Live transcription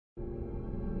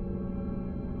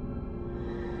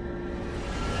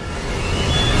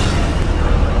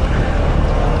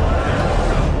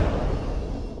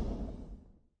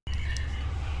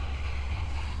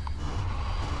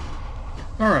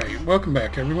welcome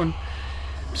back everyone.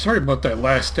 Sorry about that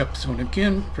last episode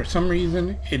again. For some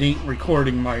reason, it ain't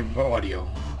recording my audio.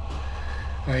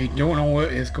 I don't know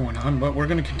what is going on, but we're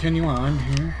going to continue on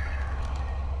here.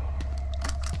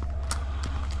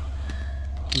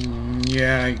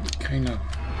 Yeah, I kind of...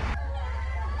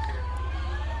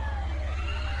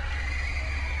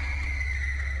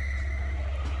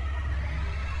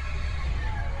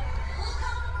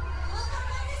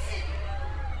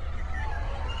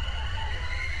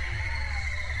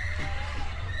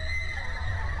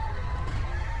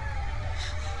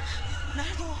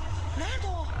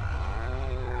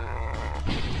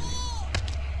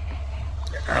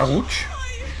 Ouch.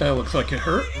 That looks like it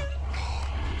hurt.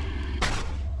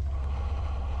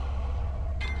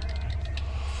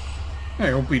 I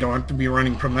hope we don't have to be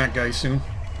running from that guy soon.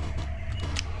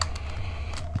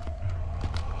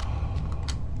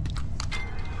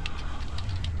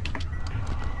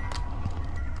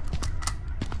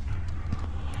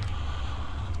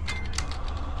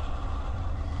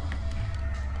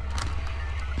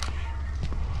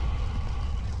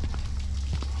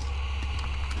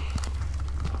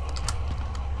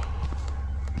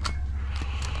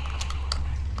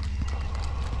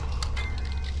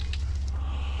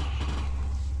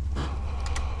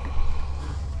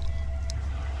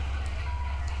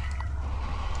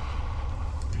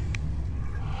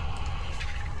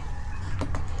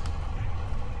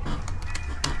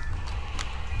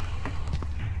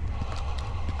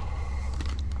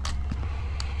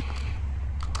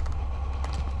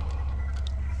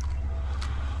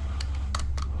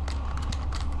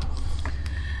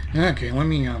 Okay, let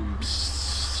me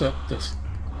set this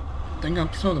thing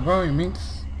up so the volume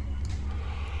means.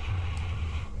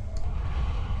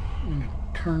 I'm gonna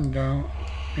turn down.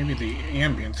 Maybe the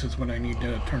ambience is what I need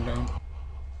to turn down.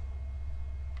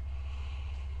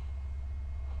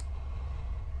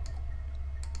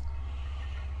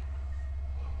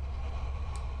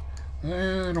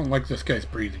 I don't like this guy's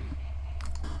breathing.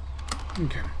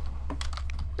 Okay.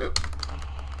 Oop.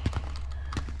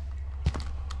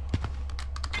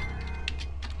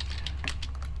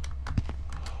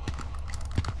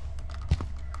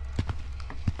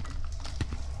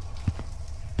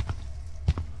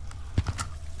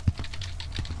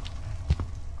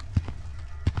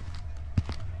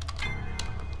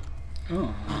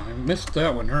 Oh, I missed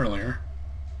that one earlier.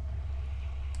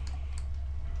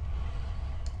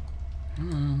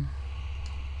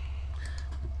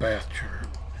 Bath chart.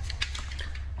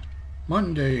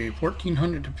 Monday,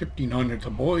 1400 to 1500 the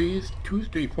boys.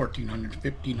 Tuesday, 1400 to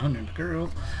 1500 the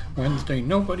girls. Wednesday,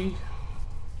 nobody.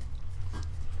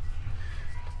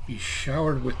 Be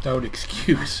showered without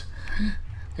excuse.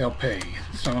 El Pay.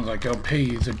 Sounds like El Pay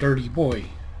is a dirty boy.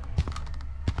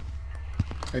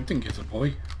 I think it's a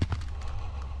boy.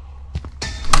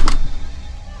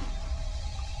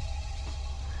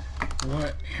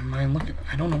 What am I looking?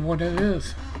 I don't know what it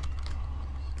is.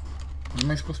 What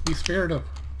am I supposed to be scared of?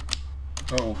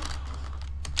 Oh.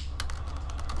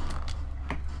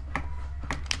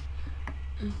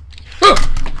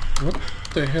 Ah! What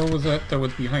the hell was that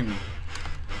was behind me?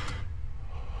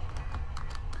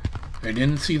 I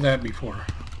didn't see that before.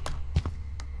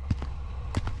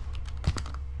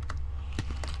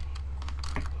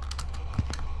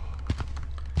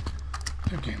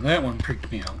 Okay, that one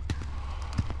freaked me out.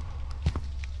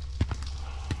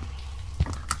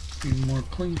 Few more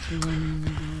places I need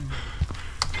to go.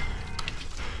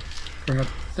 Grab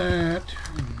that.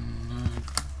 And,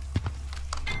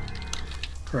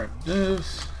 grab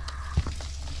this.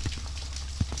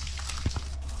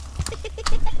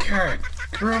 God,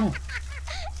 girl.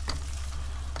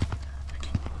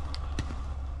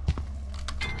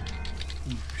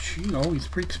 She always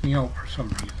freaks me out for some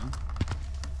reason.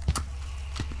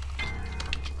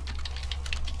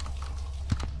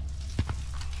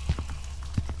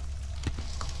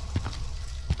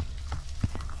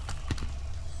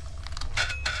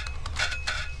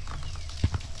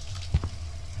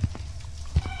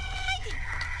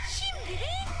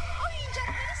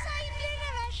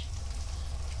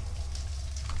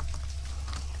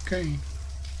 Okay.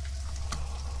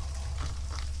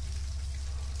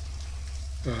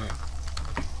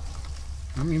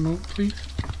 Let me move, please.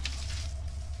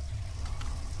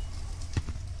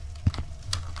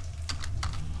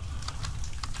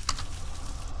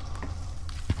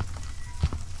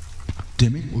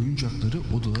 Demek oyuncakları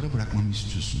odalara bırakmamı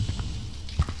istiyorsun.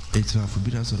 Etrafı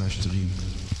biraz araştırayım.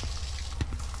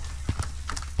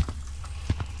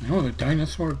 No, the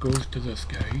dinosaur goes to this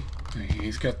guy.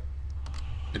 He's got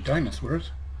the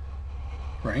dinosaurs,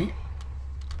 right?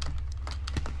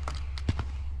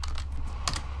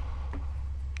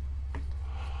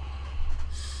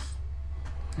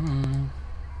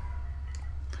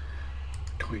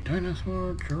 Toy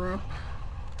dinosaur, drop.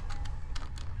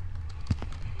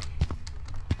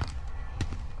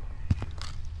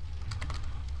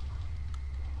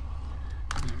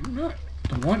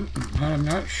 The one I'm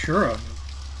not sure of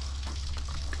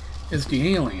is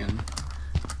the alien.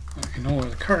 I know where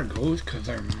the car goes because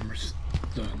I remember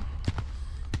the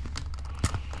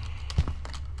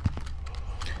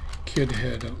kid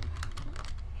had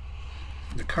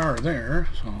the car there,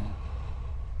 so...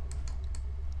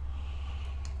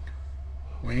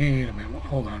 Wait a minute,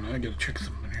 hold on, I gotta check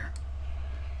something here.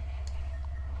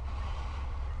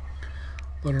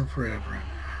 Letter forever,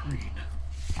 read.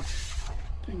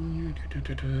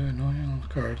 No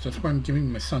cards. That's why I'm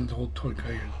giving my son the old toy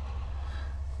car.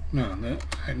 No,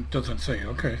 that doesn't say.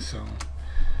 Okay, so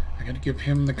I gotta give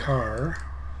him the car.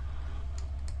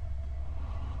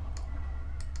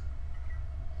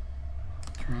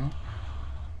 Drop.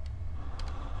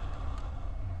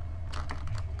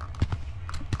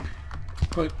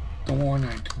 But the one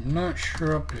I'm not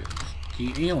sure of is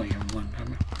the alien one.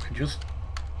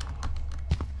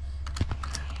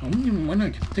 The only one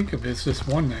I can think of is this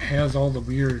one that has all the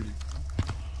weird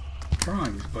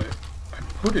drawings, but I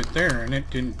put it there and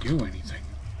it didn't do anything.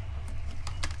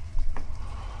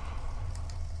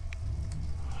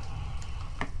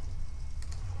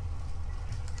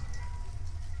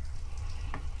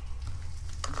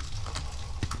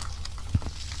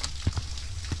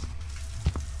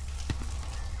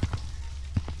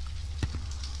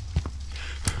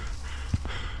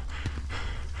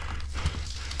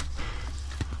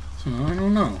 So I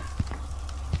don't know.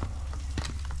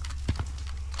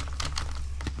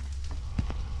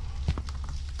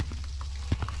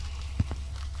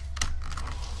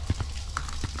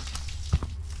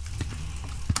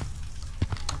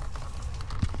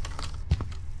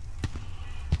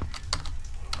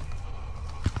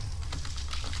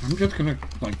 I'm just gonna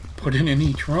like put it in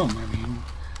each room. I mean,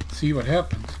 see what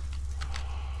happens.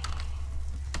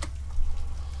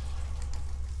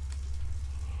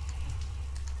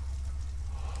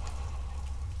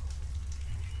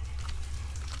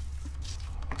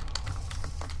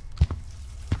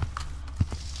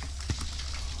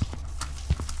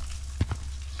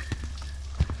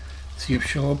 See if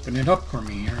she'll open it up for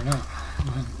me or not.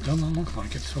 Well, it doesn't look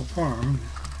like it so far.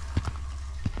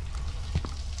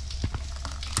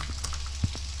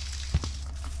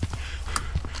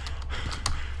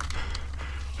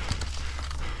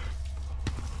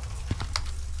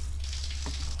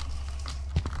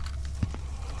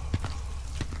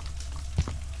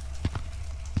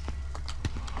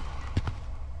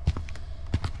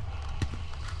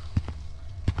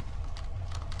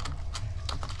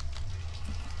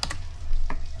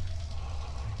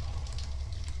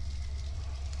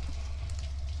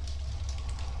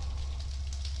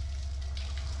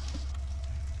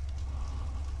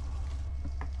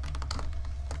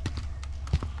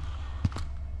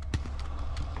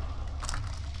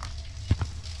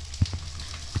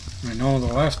 I know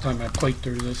the last time I played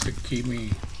through this, it gave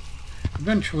me,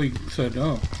 eventually said,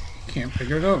 oh, you can't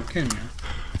figure it out, can you?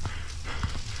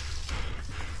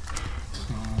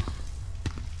 So,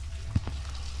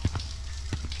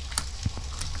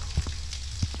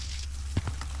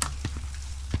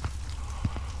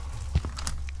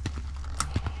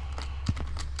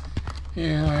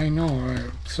 yeah, I know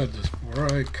I said this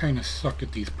before, I kind of suck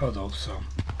at these puzzles, so.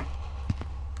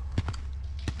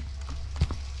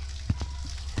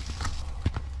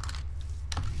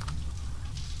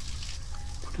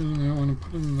 Put in that one, and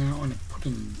put in that one, and put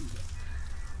in...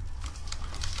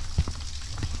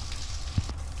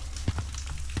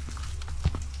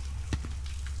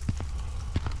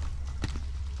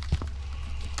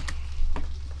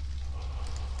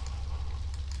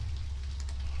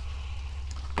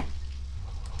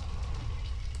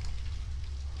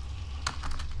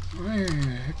 Why the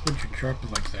heck would you drop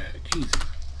it like that? Jesus.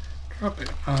 Drop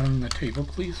it on the table,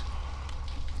 please.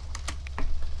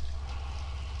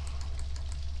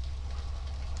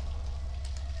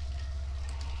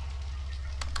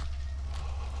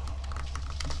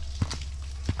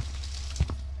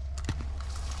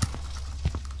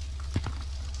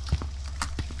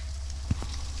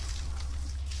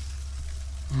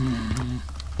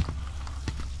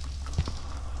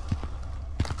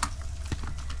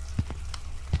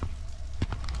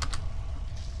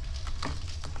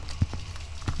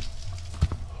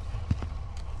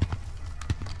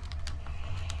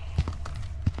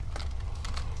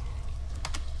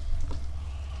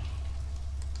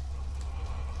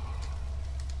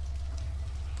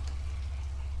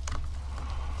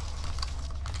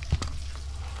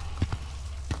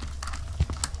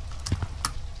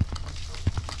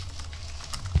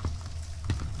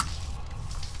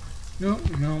 No,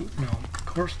 no, no. Of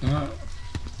course not.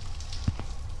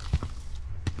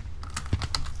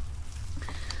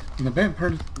 And the bad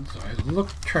part is I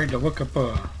tried to look up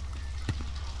a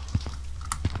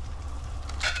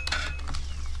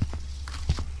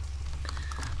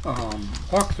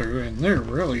walkthrough, and there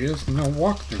really is no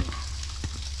walkthrough.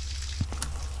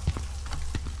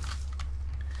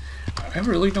 I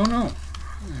really don't know.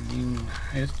 I mean,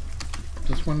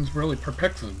 this one's really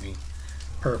perplexing me.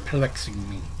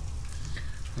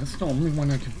 That's the only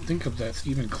one I can think of that's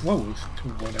even close to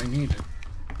what I needed.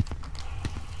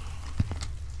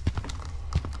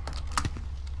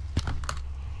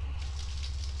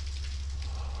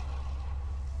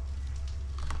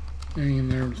 I mean,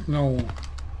 there's no...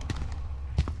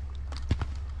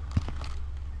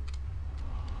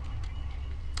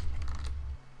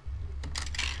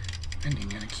 I ain't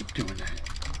gonna keep doing that.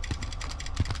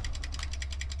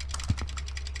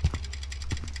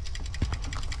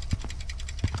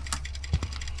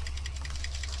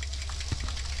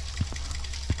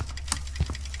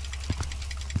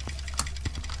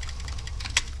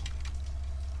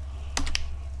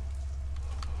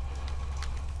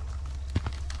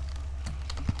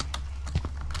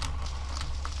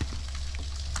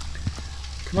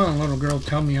 Come on, little girl,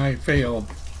 tell me I failed.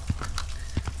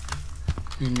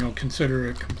 And you'll consider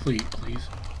it complete, please.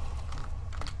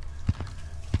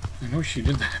 I know she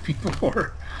did that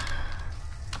before.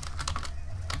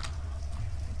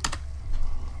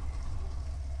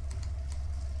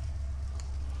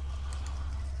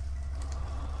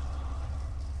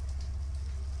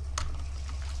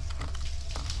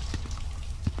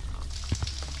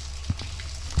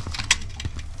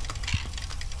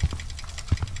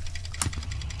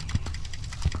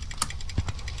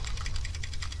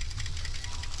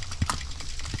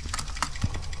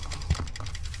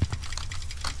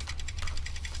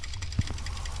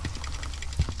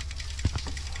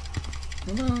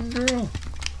 Come on, girl.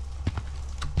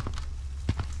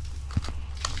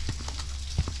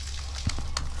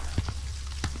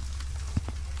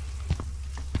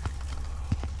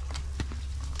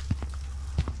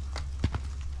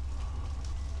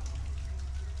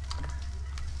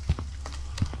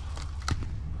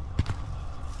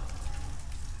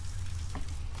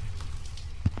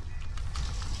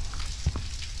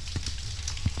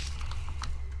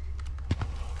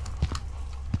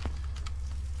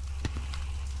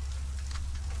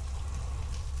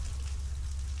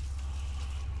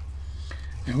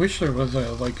 I wish there was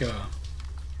a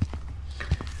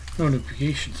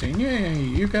notification saying, "Yay,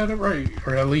 you got it right,"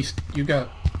 or at least you got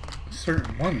a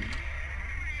certain one.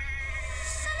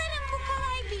 Sanırım bu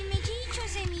kolay bilmeceyi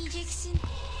çözemeyeceksin.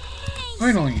 Neyse.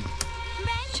 Finally.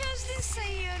 Ben çözdün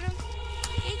sayıyorum.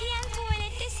 Hediyen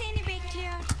tuvalette seni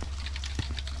bekliyor.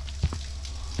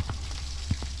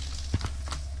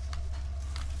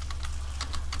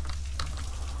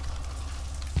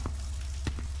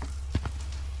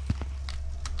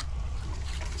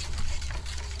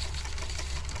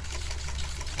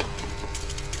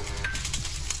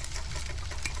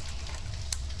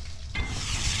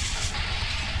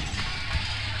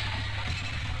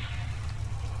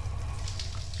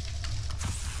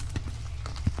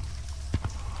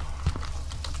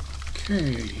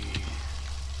 Okay.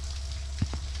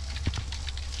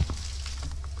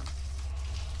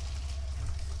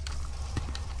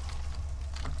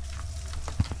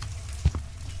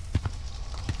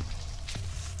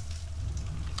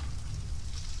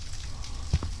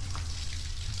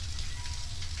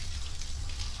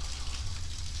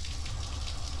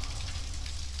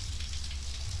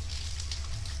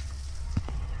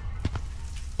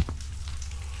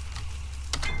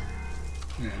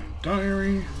 And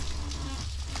diary.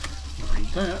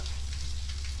 Read that.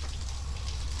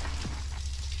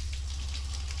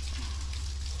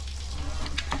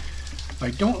 I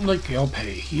don't like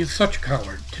Elpay. He is such a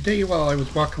coward. Today, while I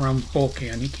was walking around with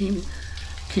Volcan, he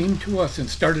came to us and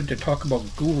started to talk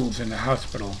about ghouls in the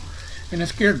hospital. And it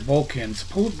scared Volcan.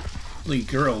 Supposedly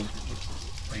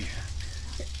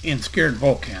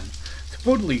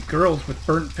girls with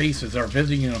burnt faces are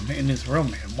visiting him in his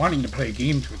room and wanting to play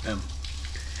games with him.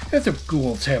 As if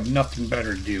ghouls have nothing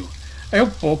better to do. I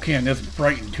hope Volcan isn't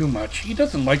frightened too much. He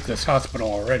doesn't like this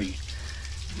hospital already.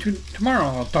 Tomorrow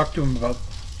I'll talk to him about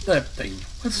that thing.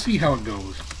 Let's see how it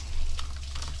goes.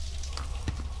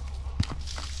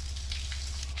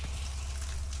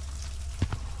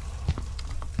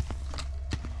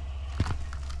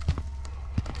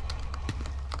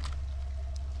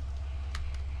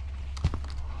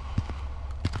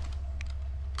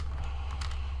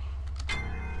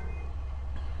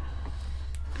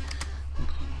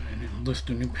 List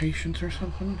of new patients or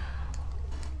something.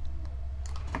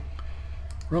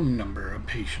 Room number of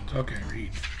patients. Okay,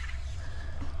 read.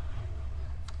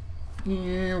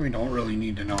 Yeah, we don't really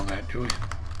need to know that, do we?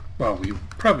 Well, we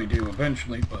probably do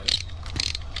eventually, but...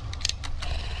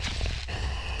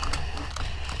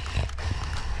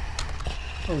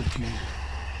 Oh, geez.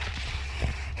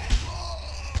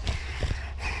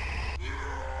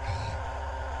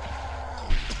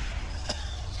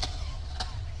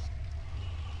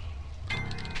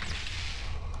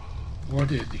 What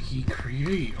did he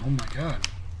create? Oh my god.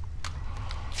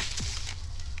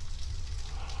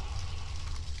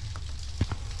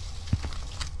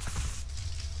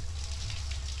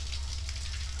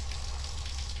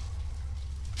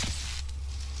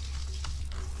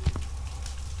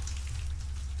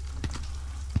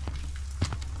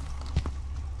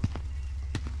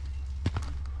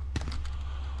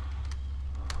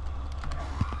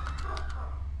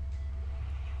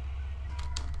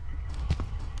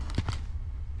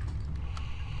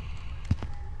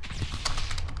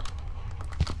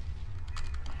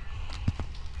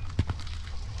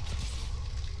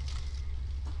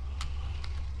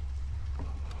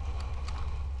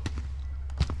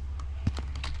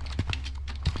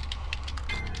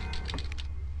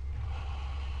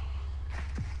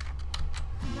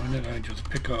 Why did I just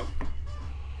pick up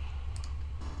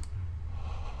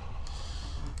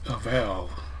a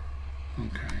valve?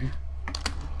 Okay.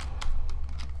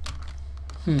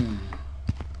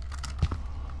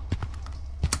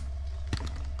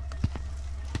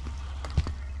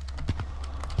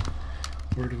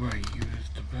 Where do I use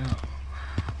the valve?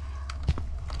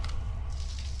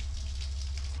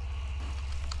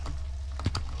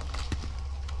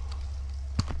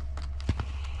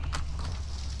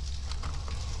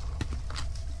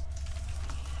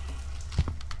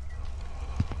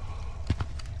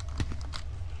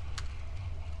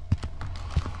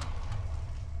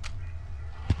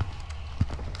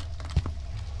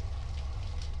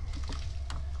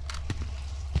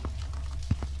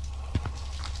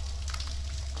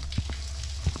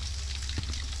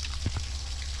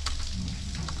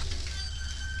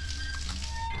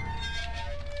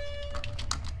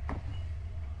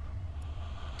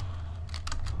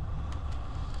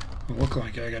 It looks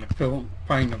like I gotta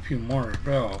find a few more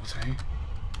valves, eh?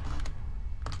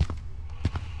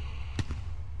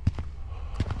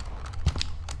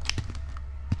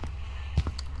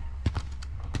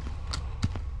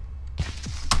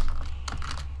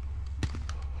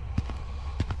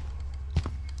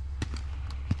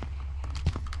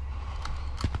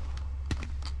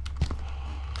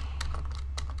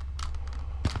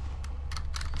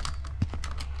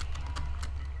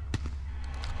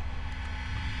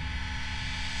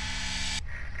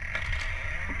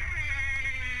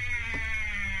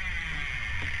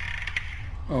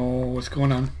 Oh, what's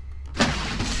going on?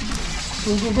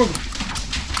 Go, go, go!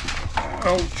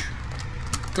 Ouch!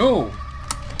 Go!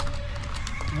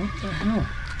 What the hell?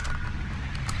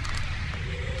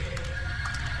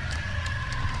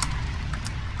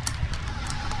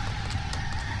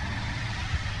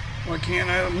 Why can't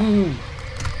I move?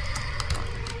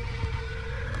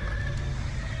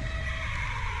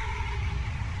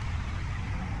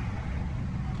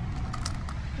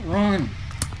 Run!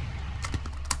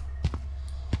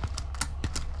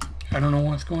 I don't know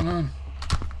what's going on.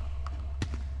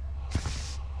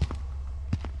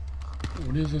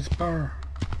 What is this bar?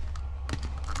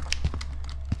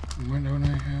 What don't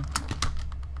I have?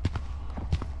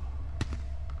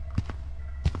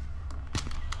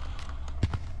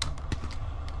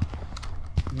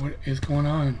 What is going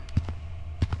on?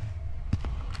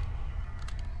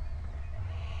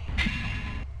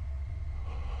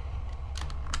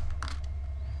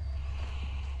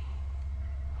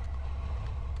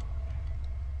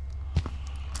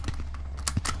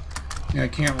 I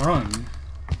can't run.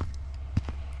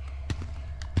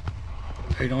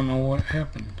 I don't know what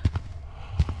happened.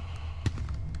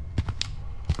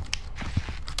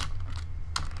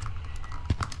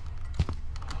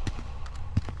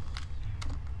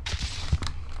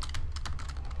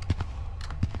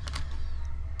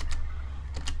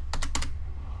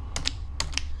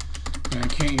 And I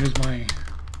can't use my...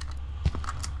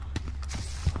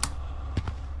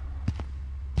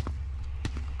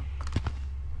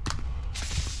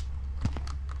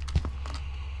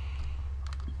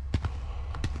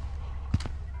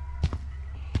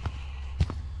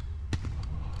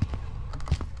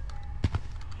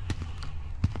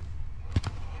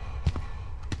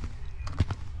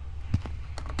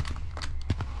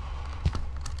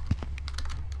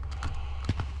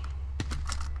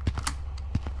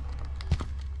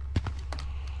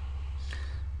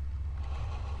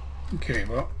 Okay,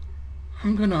 well,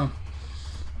 I'm gonna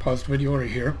pause the video right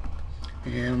here.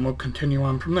 and we'll continue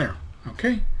on from there.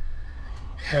 Okay?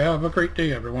 Have a great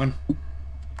day, everyone.